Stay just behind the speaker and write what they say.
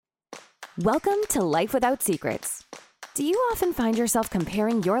Welcome to Life Without Secrets. Do you often find yourself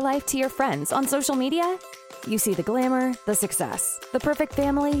comparing your life to your friends on social media? You see the glamour, the success, the perfect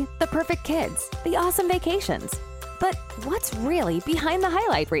family, the perfect kids, the awesome vacations. But what's really behind the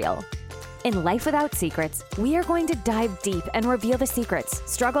highlight reel? In Life Without Secrets, we are going to dive deep and reveal the secrets,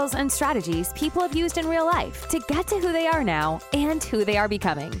 struggles, and strategies people have used in real life to get to who they are now and who they are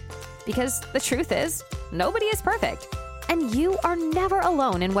becoming. Because the truth is, nobody is perfect. And you are never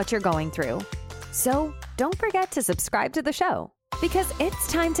alone in what you're going through. So don't forget to subscribe to the show, because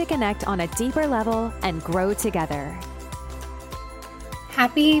it's time to connect on a deeper level and grow together.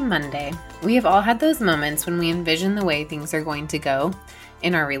 Happy Monday. We have all had those moments when we envision the way things are going to go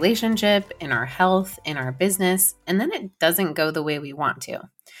in our relationship, in our health, in our business, and then it doesn't go the way we want to.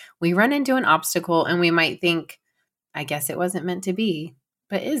 We run into an obstacle and we might think, I guess it wasn't meant to be,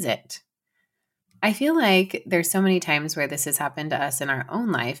 but is it? I feel like there's so many times where this has happened to us in our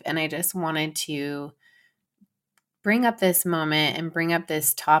own life, and I just wanted to bring up this moment and bring up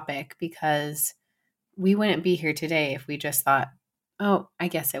this topic because we wouldn't be here today if we just thought, oh, I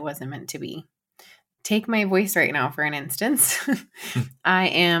guess it wasn't meant to be. Take my voice right now for an instance. I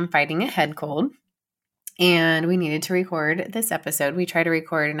am fighting a head cold, and we needed to record this episode. We try to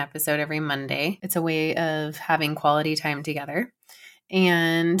record an episode every Monday. It's a way of having quality time together.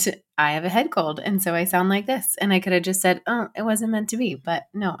 And I have a head cold, and so I sound like this. And I could have just said, oh, it wasn't meant to be, but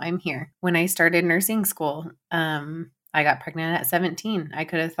no, I'm here. When I started nursing school, I got pregnant at 17. I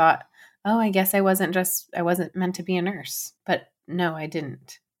could have thought, oh, I guess I wasn't meant to be a nurse, but no, I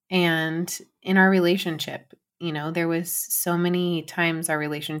didn't. And in our relationship, there was so many times our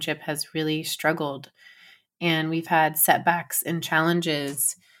relationship has really struggled, and we've had setbacks and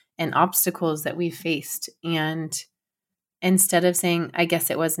challenges and obstacles that we've faced. And instead of saying, I guess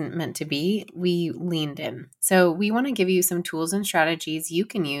it wasn't meant to be, we leaned in. So we want to give you some tools and strategies you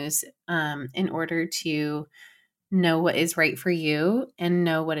can use in order to know what is right for you and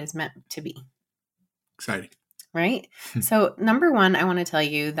know what is meant to be. Exciting. Right? So number one, I want to tell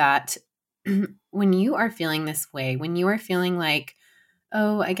you that when you are feeling this way, when you are feeling like,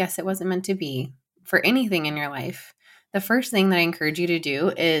 oh, I guess it wasn't meant to be for anything in your life, the first thing that I encourage you to do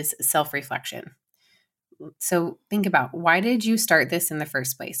is self-reflection. So think about, why did you start this in the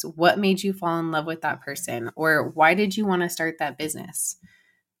first place? What made you fall in love with that person? Or why did you want to start that business?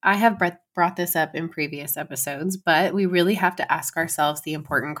 I have brought this up in previous episodes, but we really have to ask ourselves the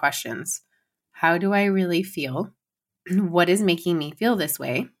important questions. How do I really feel? What is making me feel this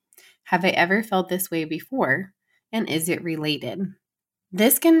way? Have I ever felt this way before? And is it related?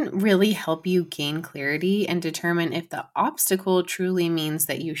 This can really help you gain clarity and determine if the obstacle truly means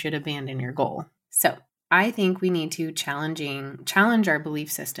that you should abandon your goal. So I think we need to challenge our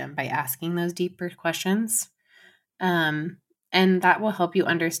belief system by asking those deeper questions. And that will help you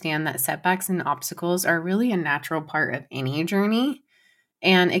understand that setbacks and obstacles are really a natural part of any journey.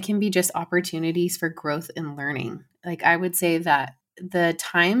 And it can be just opportunities for growth and learning. Like, I would say that the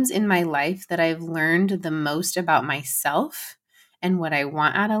times in my life that I've learned the most about myself and what I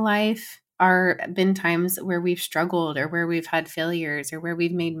want out of life are been times where we've struggled or where we've had failures or where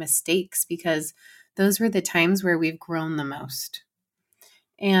we've made mistakes, because those were the times where we've grown the most.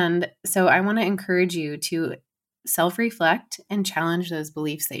 And so I want to encourage you to self-reflect and challenge those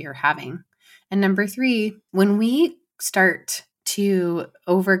beliefs that you're having. And number three, when we start to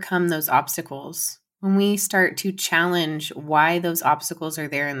overcome those obstacles, when we start to challenge why those obstacles are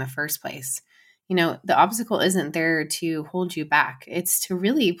there in the first place, the obstacle isn't there to hold you back. It's to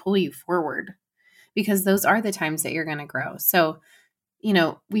really pull you forward, because those are the times that you're going to grow. So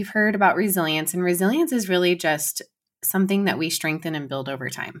we've heard about resilience, and resilience is really just something that we strengthen and build over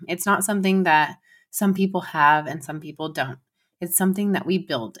time. It's not something that some people have and some people don't. It's something that we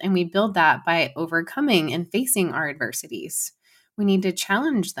build, and we build that by overcoming and facing our adversities. We need to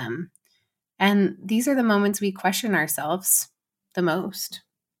challenge them. And these are the moments we question ourselves the most,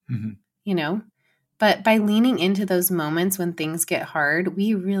 But by leaning into those moments when things get hard,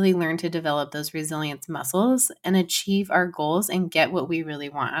 we really learn to develop those resilience muscles and achieve our goals and get what we really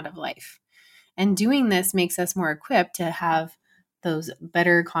want out of life. And doing this makes us more equipped to have those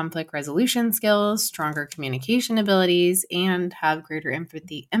better conflict resolution skills, stronger communication abilities, and have greater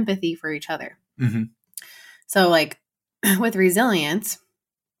empathy for each other. Mm-hmm. So with resilience,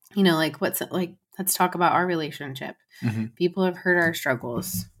 let's talk about our relationship. Mm-hmm. People have heard our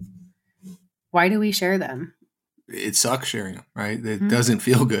struggles. Why do we share them? It sucks sharing them, right? It doesn't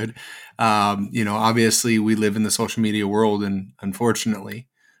feel good. Obviously we live in the social media world, and unfortunately,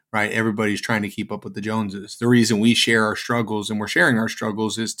 right, everybody's trying to keep up with the Joneses. The reason we share our struggles, and we're sharing our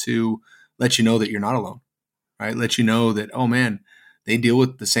struggles, is to let you know that you're not alone, right? Let you know that, oh man, they deal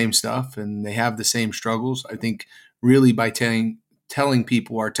with the same stuff and they have the same struggles. I think really by telling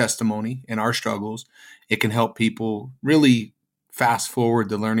people our testimony and our struggles, it can help people really fast forward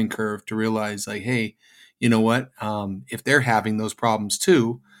the learning curve to realize like, hey, you know what? If they're having those problems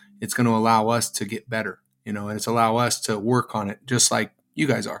too, it's going to allow us to get better, and it's allow us to work on it just like you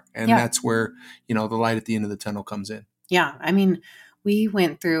guys are. And that's where, the light at the end of the tunnel comes in. Yeah. I mean, we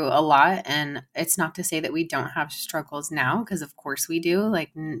went through a lot, and it's not to say that we don't have struggles now, because of course we do. Like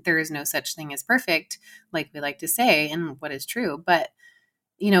there is no such thing as perfect, like we like to say, and what is true. But,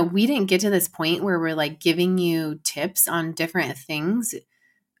 we didn't get to this point where we're like giving you tips on different things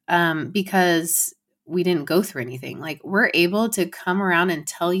because we didn't go through anything. Like we're able to come around and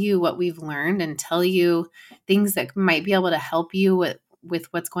tell you what we've learned and tell you things that might be able to help you with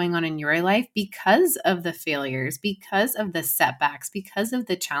what's going on in your life because of the failures, because of the setbacks, because of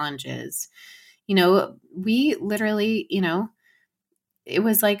the challenges. We literally, it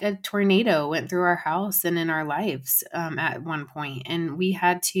was like a tornado went through our house and in our lives at one point, and we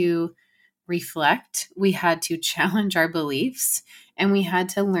had to reflect, we had to challenge our beliefs, and we had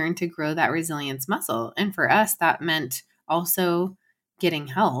to learn to grow that resilience muscle. And for us, that meant also getting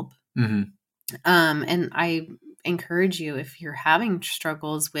help. Mm-hmm. And I encourage you, if you're having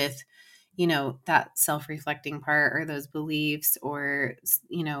struggles with, that self-reflecting part or those beliefs or,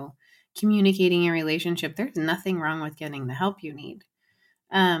 communicating a relationship, there's nothing wrong with getting the help you need.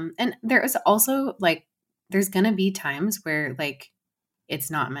 And there is also like, there's going to be times where like, it's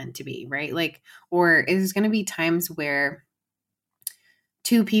not meant to be, right? Like, or there's going to be times where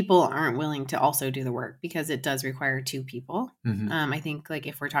two people aren't willing to also do the work, because it does require two people. Mm-hmm. I think like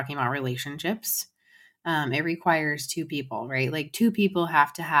if we're talking about relationships, it requires two people, right? Like two people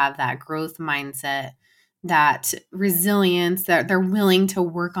have to have that growth mindset, that resilience, that they're willing to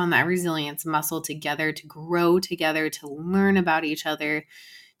work on that resilience muscle together, to grow together, to learn about each other,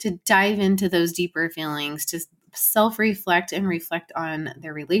 to dive into those deeper feelings, to self-reflect and reflect on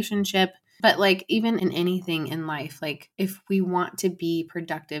their relationship. But like even in anything in life, like if we want to be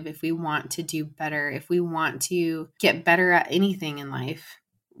productive, if we want to do better, if we want to get better at anything in life,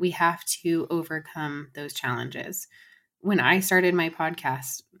 we have to overcome those challenges. When I started my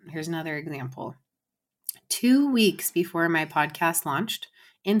podcast, here's another example. 2 weeks before my podcast launched,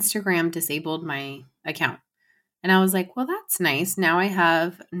 Instagram disabled my account. And I was like, well, that's nice. Now I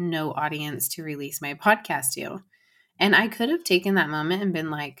have no audience to release my podcast to. And I could have taken that moment and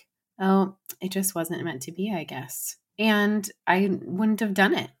been like, oh, it just wasn't meant to be, I guess. And I wouldn't have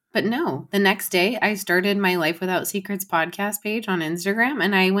done it. But no, the next day I started my Life Without Secrets podcast page on Instagram,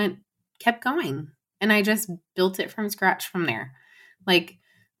 and I kept going. And I just built it from scratch from there. Like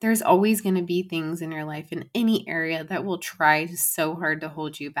there's always going to be things in your life in any area that will try so hard to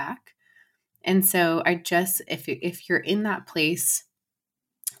hold you back. And so I just, if you're in that place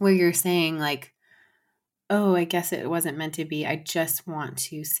where you're saying like, oh, I guess it wasn't meant to be, I just want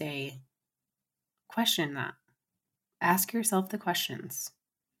to say, question that. Ask yourself the questions.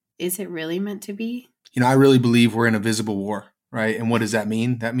 Is it really meant to be? I really believe we're in a visible war, right? And what does that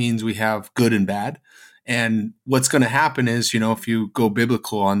mean? That means we have good and bad. And what's going to happen is, if you go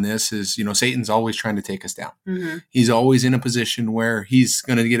biblical on this, is, Satan's always trying to take us down. Mm-hmm. He's always in a position where he's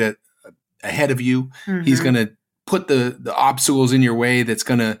going to get ahead of you. Mm-hmm. He's going to put the obstacles in your way that's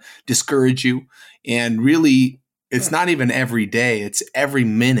going to discourage you. And really, it's not even every day, it's every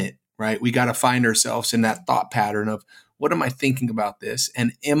minute, right? We got to find ourselves in that thought pattern of, what am I thinking about this?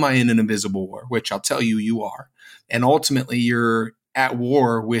 And am I in an invisible war? Which I'll tell you, you are. And ultimately, you're at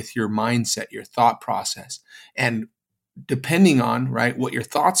war with your mindset, your thought process. And depending on, right, what your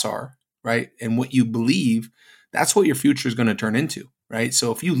thoughts are, right, and what you believe, that's what your future is going to turn into, right?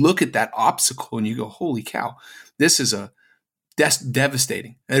 So if you look at that obstacle and you go, holy cow, this is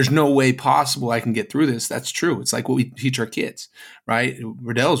devastating. There's no way possible I can get through this. That's true. It's like what we teach our kids, right?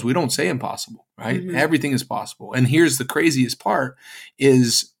 Riddell's, we don't say impossible, right? Mm-hmm. Everything is possible. And here's the craziest part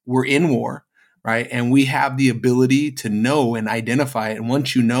is we're in war, right? And we have the ability to know and identify it. And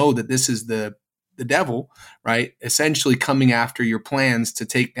once you know that this is the devil, right, essentially coming after your plans to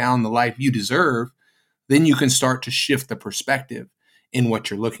take down the life you deserve, then you can start to shift the perspective in what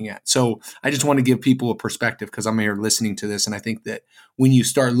you're looking at. So I just want to give people a perspective because I'm here listening to this. And I think that when you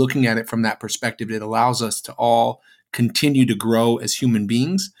start looking at it from that perspective, it allows us to all continue to grow as human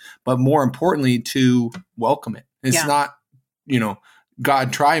beings, but more importantly, to welcome it. It's not,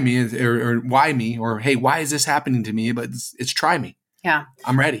 God, try me or why me, or, hey, why is this happening to me? But it's try me. Yeah.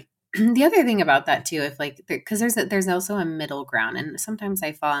 I'm ready. The other thing about that too, if like, because there's also a middle ground, and sometimes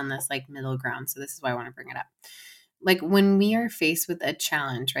I fall on this like middle ground. So this is why I want to bring it up. Like when we are faced with a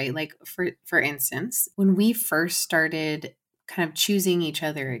challenge, right? Like for instance, when we first started kind of choosing each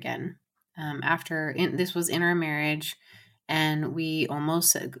other again. This was in our marriage, and we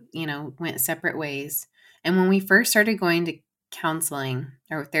almost, went separate ways. And when we first started going to counseling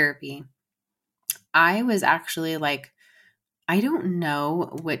or therapy, I was actually like, I don't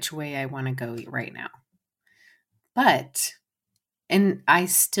know which way I want to go right now. And I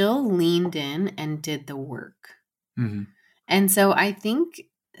still leaned in and did the work. Mm-hmm. And so I think,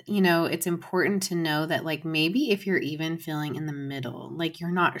 it's important to know that, like, maybe if you're even feeling in the middle, like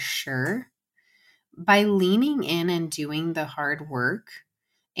you're not sure, by leaning in and doing the hard work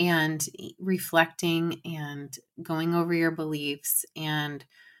and reflecting and going over your beliefs and,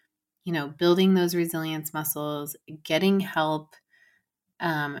 building those resilience muscles, getting help.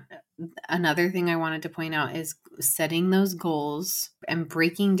 Another thing I wanted to point out is setting those goals and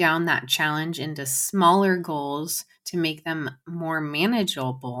breaking down that challenge into smaller goals to make them more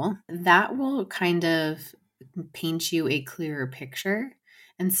manageable. That will kind of paint you a clearer picture.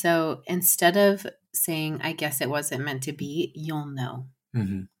 And so instead of saying, I guess it wasn't meant to be, you'll know.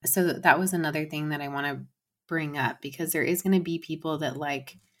 Mm-hmm. So that was another thing that I want to bring up, because there is going to be people that,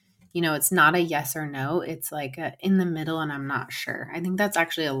 like, it's not a yes or no. It's like in the middle and I'm not sure. I think that's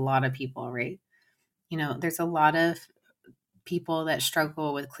actually a lot of people, right? There's a lot of people that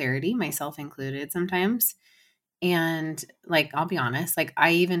struggle with clarity, myself included sometimes. And like, I'll be honest, like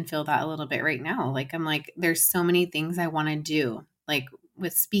I even feel that a little bit right now. Like, I'm like, there's so many things I want to do, like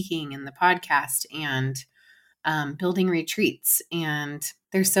with speaking and the podcast and building retreats. And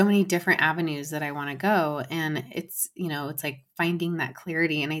there's so many different avenues that I want to go. And it's like finding that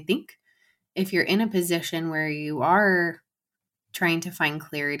clarity. And I think if you're in a position where you are trying to find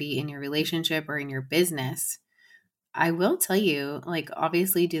clarity in your relationship or in your business, I will tell you, like,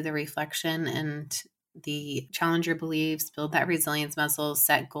 obviously do the reflection and the challenge your beliefs, build that resilience muscle,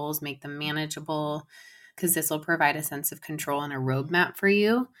 set goals, make them manageable, because this will provide a sense of control and a roadmap for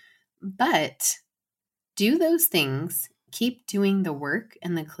you. But do those things, keep doing the work,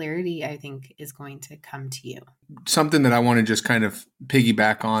 and the clarity, I think, is going to come to you. Something that I want to just kind of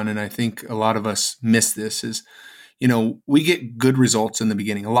piggyback on, and I think a lot of us miss this, is, we get good results in the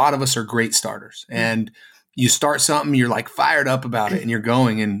beginning. A lot of us are great starters, and you start something, you're like fired up about it and you're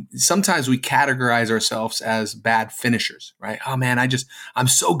going. And sometimes we categorize ourselves as bad finishers, right? Oh man, I'm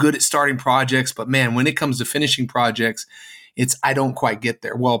so good at starting projects, but man, when it comes to finishing projects, I don't quite get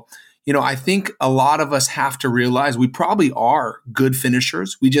there. Well, I think a lot of us have to realize we probably are good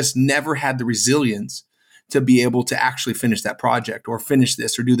finishers. We just never had the resilience to be able to actually finish that project or finish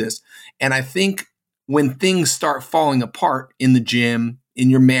this or do this. And I think when things start falling apart in the gym, in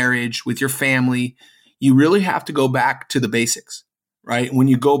your marriage, with your family, you really have to go back to the basics, right? When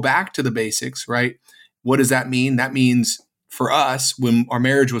you go back to the basics, right? What does that mean? That means for us, when our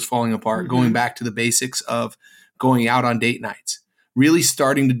marriage was falling apart, going back to the basics of going out on date nights, really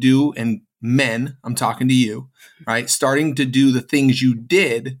starting to do, and men, I'm talking to you, right? Starting to do the things you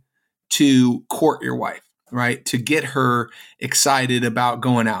did to court your wife, right? To get her excited about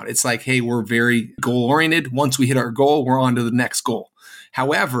going out. It's like, hey, we're very goal oriented. Once we hit our goal, we're on to the next goal.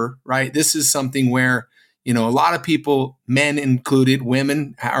 However, right, this is something where, a lot of people, men included,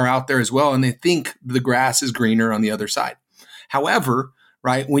 women are out there as well, and they think the grass is greener on the other side. However,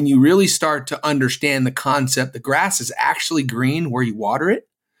 right, when you really start to understand the concept, the grass is actually green where you water it,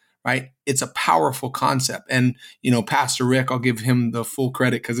 right? It's a powerful concept. And, Pastor Rick, I'll give him the full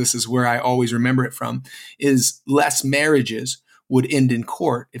credit because this is where I always remember it from, is less marriages would end in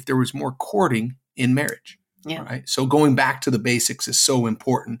court if there was more courting in marriage. Yeah. Right. So going back to the basics is so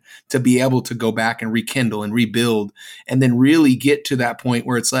important, to be able to go back and rekindle and rebuild, and then really get to that point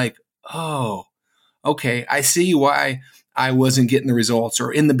where it's like, oh, okay, I see why I wasn't getting the results.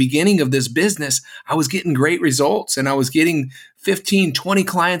 Or in the beginning of this business, I was getting great results and I was getting 15, 20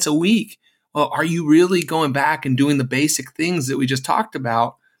 clients a week. Well, are you really going back and doing the basic things that we just talked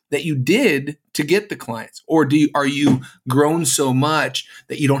about that you did to get the clients? Or are you grown so much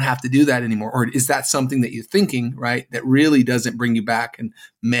that you don't have to do that anymore? Or is that something that you're thinking, right, that really doesn't bring you back? And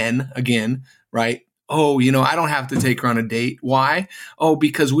men, again, right? Oh, I don't have to take her on a date. Why? Oh,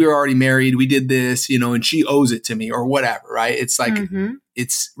 because we were already married. We did this, and she owes it to me or whatever, right? It's like,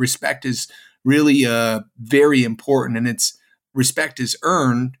 it's respect is really very important, and respect is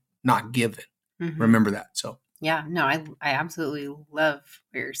earned, not given. Remember that. So. Yeah, no, I absolutely love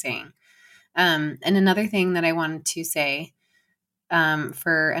what you're saying. And another thing that I wanted to say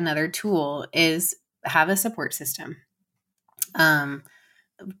for another tool is have a support system.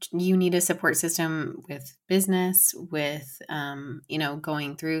 You need a support system with business, with,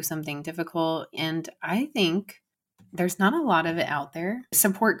 going through something difficult. And I think there's not a lot of it out there.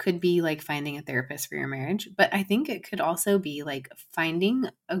 Support could be like finding a therapist for your marriage, but I think it could also be like finding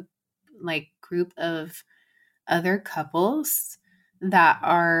a like group of other couples that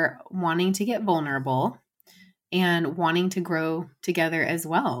are wanting to get vulnerable and wanting to grow together as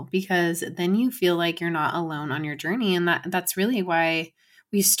well, because then you feel like you're not alone on your journey. And that's really why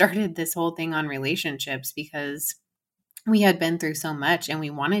we started this whole thing on relationships, because we had been through so much and we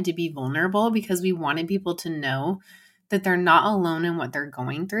wanted to be vulnerable because we wanted people to know that they're not alone in what they're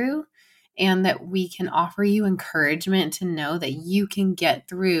going through, and that we can offer you encouragement to know that you can get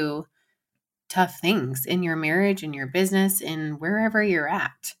through tough things in your marriage, in your business, and wherever you're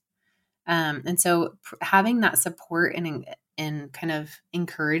at. And so having that support and kind of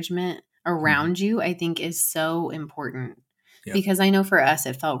encouragement around you, I think is so important, because I know for us,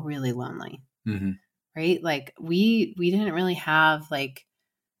 it felt really lonely, right? Like we didn't really have like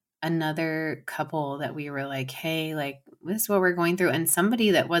another couple that we were like, hey, like this is what we're going through. And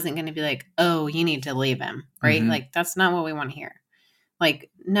somebody that wasn't going to be like, oh, you need to leave him, right? Like that's not what we want to hear.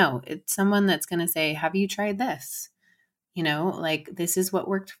 Like, no, it's someone that's going to say, have you tried this? You know, like this is what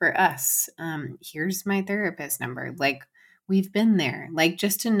worked for us. Here's my therapist number. Like we've been there, like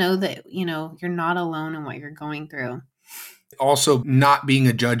just to know that, you know, you're not alone in what you're going through. Also, not being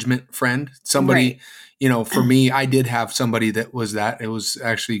a judgment friend. Somebody, Right. you know, for me, I did have somebody that was that. It was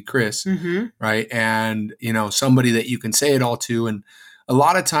actually Chris, right? And, you know, somebody that you can say it all to. And a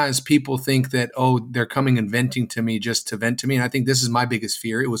lot of times people think that, oh, they're coming and venting to me just to vent to me. And I think this is my biggest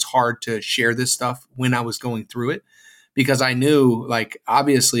fear. It was hard to share this stuff when I was going through it, because I knew, like,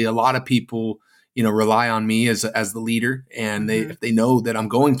 obviously a lot of people, you know, rely on me as the leader. And they, if they know that I'm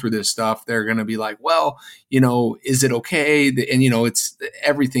going through this stuff, they're going to be like, well, you know, is it okay? And, you know, it's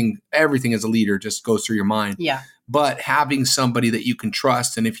everything as a leader just goes through your mind. Yeah. But having somebody that you can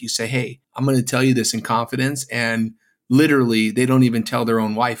trust. And if you say, hey, I'm going to tell you this in confidence, and literally they don't even tell their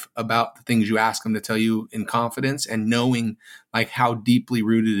own wife about the things you ask them to tell you in confidence, and knowing like how deeply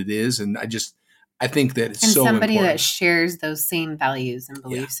rooted it is. And I think that it's so somebody important. that shares those same values and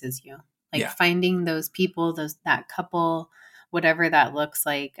beliefs as you. Like finding those people, that couple, whatever that looks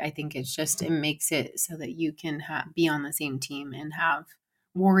like. I think it's just, it makes it so that you can be on the same team and have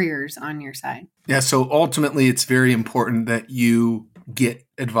warriors on your side. Yeah. So ultimately, it's very important that you get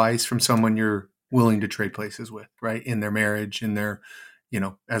advice from someone you're willing to trade places with, right? In their marriage, in their, you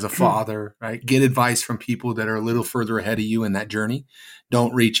know, as a father, right? Get advice from people that are a little further ahead of you in that journey.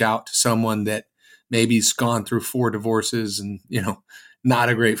 Don't reach out to someone that maybe's gone through 4 divorces and, you know, not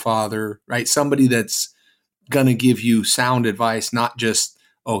a great father, right? Somebody that's going to give you sound advice, not just,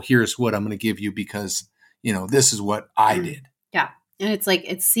 oh, here's what I'm going to give you because, you know, this is what I did. Yeah. And it's like,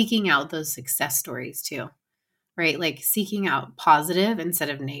 it's seeking out those success stories too, right? Like seeking out positive instead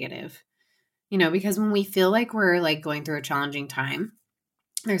of negative, you know, because when we feel like we're like going through a challenging time,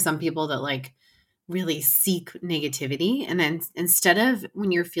 there's some people that like really seek negativity. And then instead of,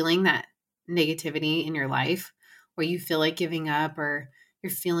 when you're feeling that negativity in your life, where you feel like giving up or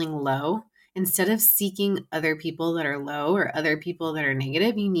you're feeling low, instead of seeking other people that are low or other people that are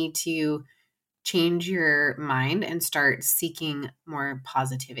negative, you need to change your mind and start seeking more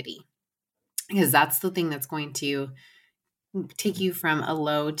positivity, because that's the thing that's going to take you from a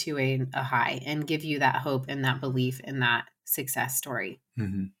low to a high and give you that hope and that belief in that success story.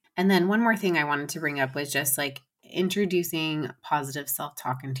 And then one more thing I wanted to bring up was just like introducing positive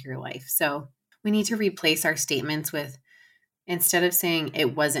self-talk into your life. So we need to replace our statements with, instead of saying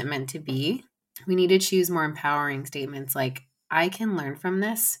it wasn't meant to be, we need to choose more empowering statements like, I can learn from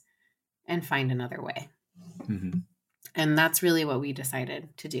this and find another way. And that's really what we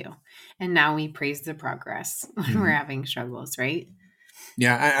decided to do. And now we praise the progress when we're having struggles, right?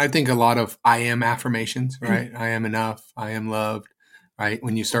 Yeah, I think a lot of I am affirmations, right? I am enough. I am loved, right?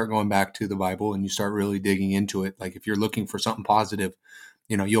 When you start going back to the Bible and you start really digging into it, like if you're looking for something positive,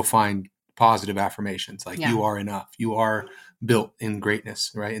 you know, you'll find positive affirmations like you are enough. You are built in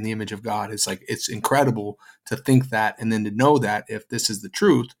greatness, right? In the image of God. It's like, it's incredible to think that. And then to know that if this is the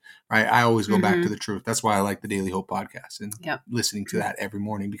truth, right? I always go back to the truth. That's why I like the Daily Hope podcast and listening to that every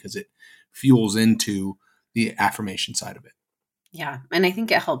morning, because it fuels into the affirmation side of it. Yeah. And I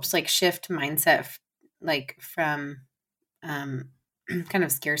think it helps like shift mindset, like from kind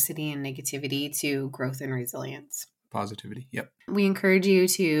of scarcity and negativity to growth and resilience. Positivity. Yep. We encourage you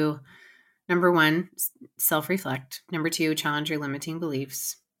to, number 1, self-reflect. Number 2, challenge your limiting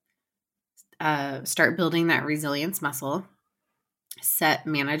beliefs. Start building that resilience muscle. Set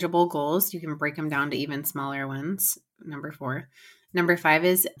manageable goals. You can break them down to even smaller ones. Number 4. Number 5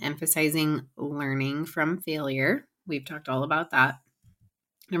 is emphasizing learning from failure. We've talked all about that.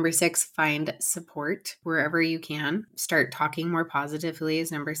 Number 6, find support wherever you can. Start talking more positively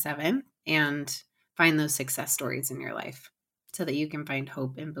is number 7. And find those success stories in your life so that you can find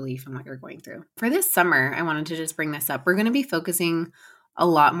hope and belief in what you're going through. For this summer, I wanted to just bring this up. We're going to be focusing a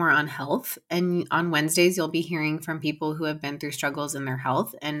lot more on health. And on Wednesdays, you'll be hearing from people who have been through struggles in their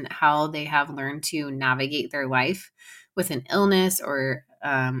health and how they have learned to navigate their life with an illness or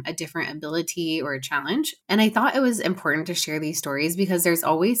a different ability or a challenge. And I thought it was important to share these stories because there's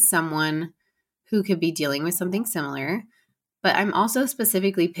always someone who could be dealing with something similar. But I'm also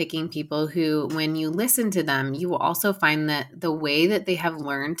specifically picking people who, when you listen to them, you will also find that the way that they have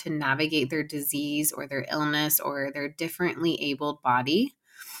learned to navigate their disease or their illness or their differently abled body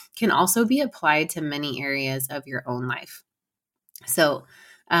can also be applied to many areas of your own life. So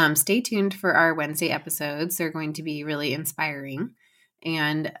stay tuned for our Wednesday episodes. They're going to be really inspiring.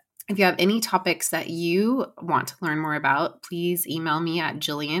 And if you have any topics that you want to learn more about, please email me at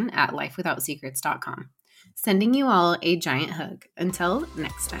Jillian@lifewithoutsecrets.com. Sending you all a giant hug. Until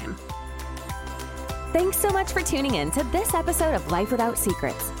next time. Thanks so much for tuning in to this episode of Life Without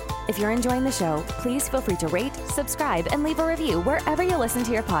Secrets. If you're enjoying the show, please feel free to rate, subscribe, and leave a review wherever you listen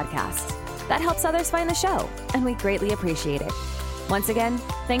to your podcasts. That helps others find the show, and we greatly appreciate it. Once again,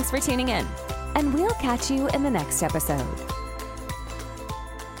 thanks for tuning in, and we'll catch you in the next episode.